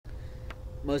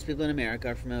Most people in America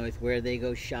are familiar with where they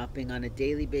go shopping on a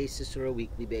daily basis or a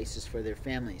weekly basis for their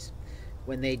families.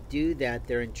 When they do that,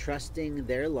 they're entrusting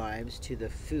their lives to the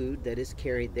food that is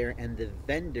carried there and the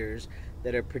vendors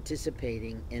that are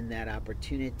participating in that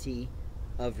opportunity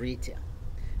of retail.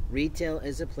 Retail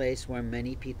is a place where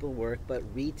many people work,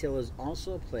 but retail is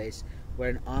also a place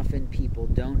where often people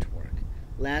don't work.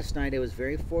 Last night I was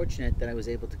very fortunate that I was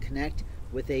able to connect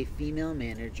with a female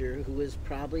manager who was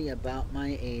probably about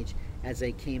my age as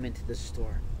I came into the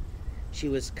store. She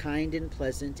was kind and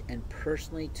pleasant and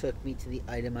personally took me to the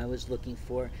item I was looking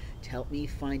for to help me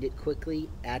find it quickly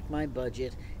at my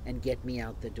budget and get me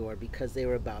out the door because they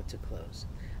were about to close.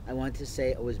 I want to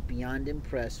say I was beyond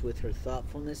impressed with her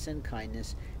thoughtfulness and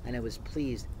kindness, and I was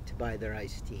pleased to buy their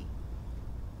iced tea.